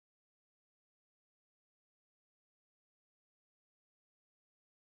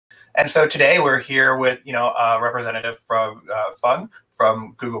And so today we're here with, a representative from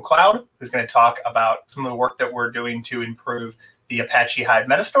from Google Cloud, who's going to talk about some of the work that we're doing to improve the Apache Hive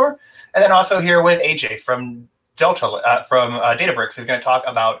Metastore. And then also here with AJ from Databricks, who's going to talk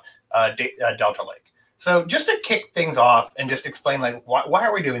about Delta Lake. So just to kick things off and just explain, like, why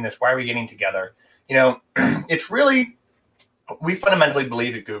are we doing this? Why are we getting together? It's really, we fundamentally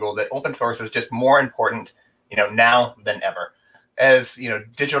believe at Google that open source is just more important, now than ever. As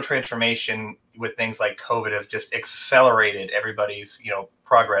digital transformation with things like COVID has just accelerated everybody's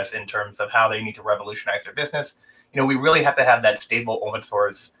progress in terms of how they need to revolutionize their business. We really have to have that stable open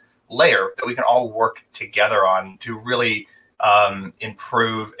source layer that we can all work together on to really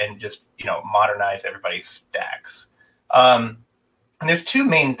improve and just modernize everybody's stacks. And there's two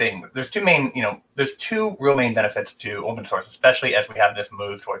main things. There's two real main benefits to open source, especially as we have this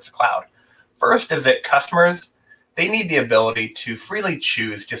move towards the cloud. First is that customers, they need the ability to freely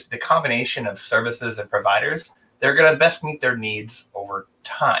choose just the combination of services and providers that are going to best meet their needs over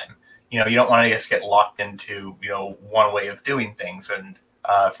time. You don't want to just get locked into one way of doing things and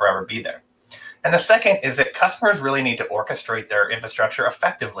forever be there. And the second is that customers really need to orchestrate their infrastructure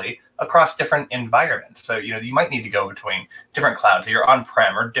effectively across different environments. So you might need to go between different clouds, either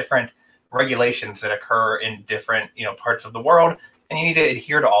on-prem or different regulations that occur in different parts of the world. And you need to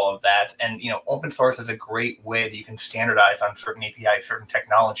adhere to all of that. And open source is a great way that you can standardize on certain APIs, certain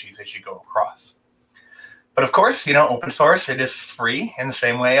technologies as you go across. But of course, open source, it is free in the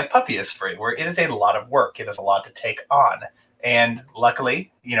same way a puppy is free, where it is a lot of work. It is a lot to take on. And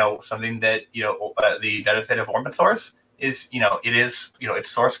luckily, something that, the benefit of open source is, it's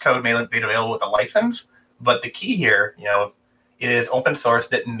source code made available with a license. But the key here, it is open source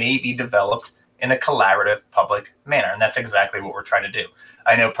that may be developed in a collaborative public manner. And that's exactly what we're trying to do.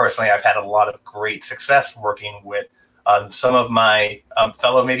 I know personally, I've had a lot of great success working with some of my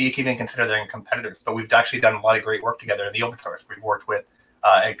fellow, maybe you can even consider them competitors, but we've actually done a lot of great work together in the open source. We've worked with,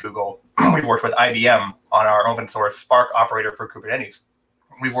 at Google, we've worked with IBM on our open source Spark operator for Kubernetes.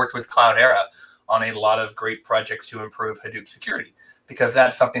 We've worked with Cloudera on a lot of great projects to improve Hadoop security, because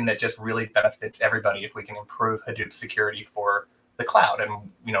that's something that just really benefits everybody if we can improve Hadoop security for the cloud. And,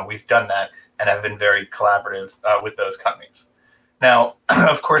 we've done that and have been very collaborative with those companies. Now,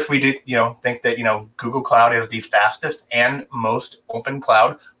 of course, we do, think that, Google Cloud is the fastest and most open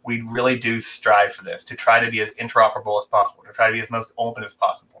cloud. We really do strive for this, to try to be as interoperable as possible, to try to be as most open as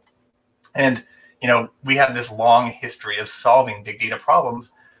possible. And, we have this long history of solving big data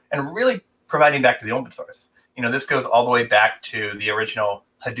problems and really providing back to the open source. This goes all the way back to the original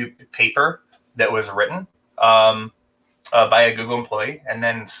Hadoop paper that was written by a Google employee and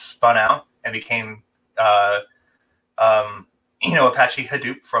then spun out and became Apache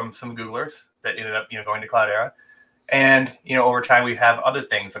Hadoop from some Googlers that ended up, going to Cloudera. And, over time, we have other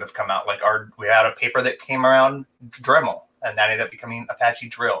things that have come out. Like we had a paper that came around Dremel, and that ended up becoming Apache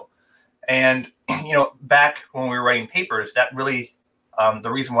Drill. And, back when we were writing papers, that really, the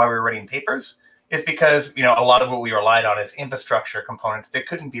reason why we were writing papers is because, a lot of what we relied on is infrastructure components that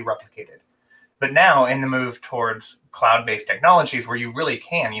couldn't be replicated. But now in the move towards cloud-based technologies where you really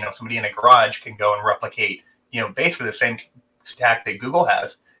can, somebody in a garage can go and replicate, basically the same stack that Google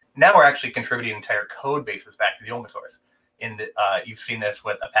has. Now we're actually contributing entire code bases back to the open source. You've seen this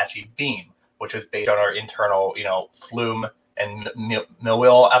with Apache Beam, which is based on our internal, Flume and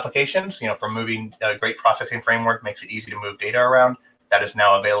Millwheel applications. For moving a great processing framework, makes it easy to move data around. That is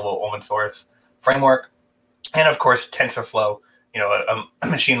now available open source framework, and of course TensorFlow,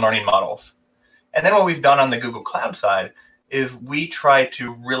 machine learning models. And then what we've done on the Google Cloud side is we try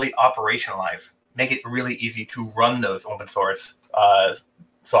to really operationalize, make it really easy to run those open source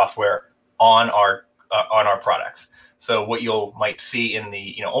software on our products. So what you might see in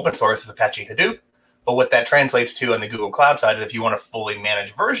the open source is Apache Hadoop, but what that translates to on the Google Cloud side is if you want a fully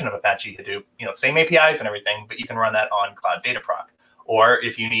managed version of Apache Hadoop, same APIs and everything, but you can run that on Cloud Dataproc. Or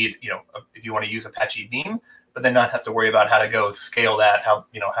if you need, if you want to use Apache Beam, but then not have to worry about how to go scale that, how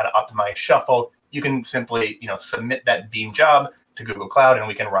to optimize shuffle, you can simply submit that Beam job to Google Cloud, and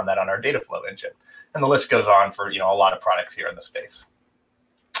we can run that on our Dataflow engine. And the list goes on for a lot of products here in the space.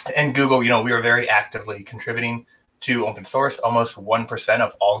 And Google, we are very actively contributing to open source. Almost 1%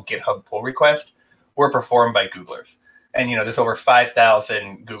 of all GitHub pull requests were performed by Googlers. And there's over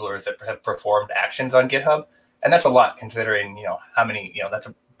 5,000 Googlers that have performed actions on GitHub, and that's a lot considering how many. That's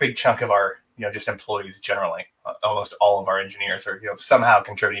a big chunk of our just employees generally. Almost all of our engineers are somehow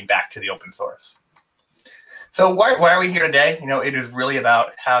contributing back to the open source. So why are we here today? It is really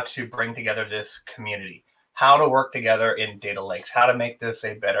about how to bring together this community, how to work together in data lakes, how to make this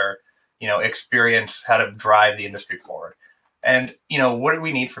a better, experience, how to drive the industry forward. And, what do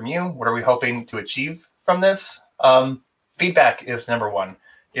we need from you? What are we hoping to achieve from this? Feedback is number one.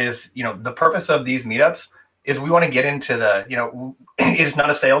 The purpose of these meetups is we want to get into the, it's not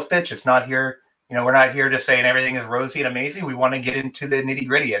a sales pitch. It's not here, we're not here to saying everything is rosy and amazing. We want to get into the nitty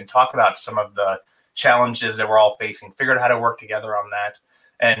gritty and talk about some of the challenges that we're all facing, figure out how to work together on that,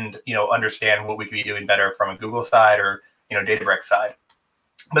 and, understand what we could be doing better from a Google side or, Databricks side.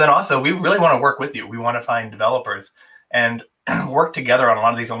 But then also, we really want to work with you. We want to find developers and work together on a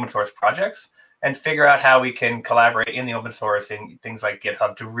lot of these open source projects and figure out how we can collaborate in the open source in things like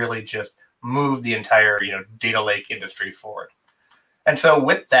GitHub to really just move the entire data lake industry forward. And so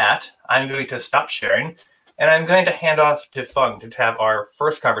with that, I'm going to stop sharing, and I'm going to hand off to Fung to have our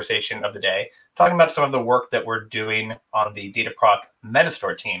first conversation of the day, talking about some of the work that we're doing on the Dataproc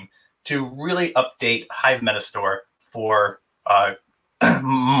Metastore team to really update Hive Metastore for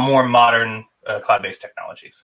more modern cloud-based technologies.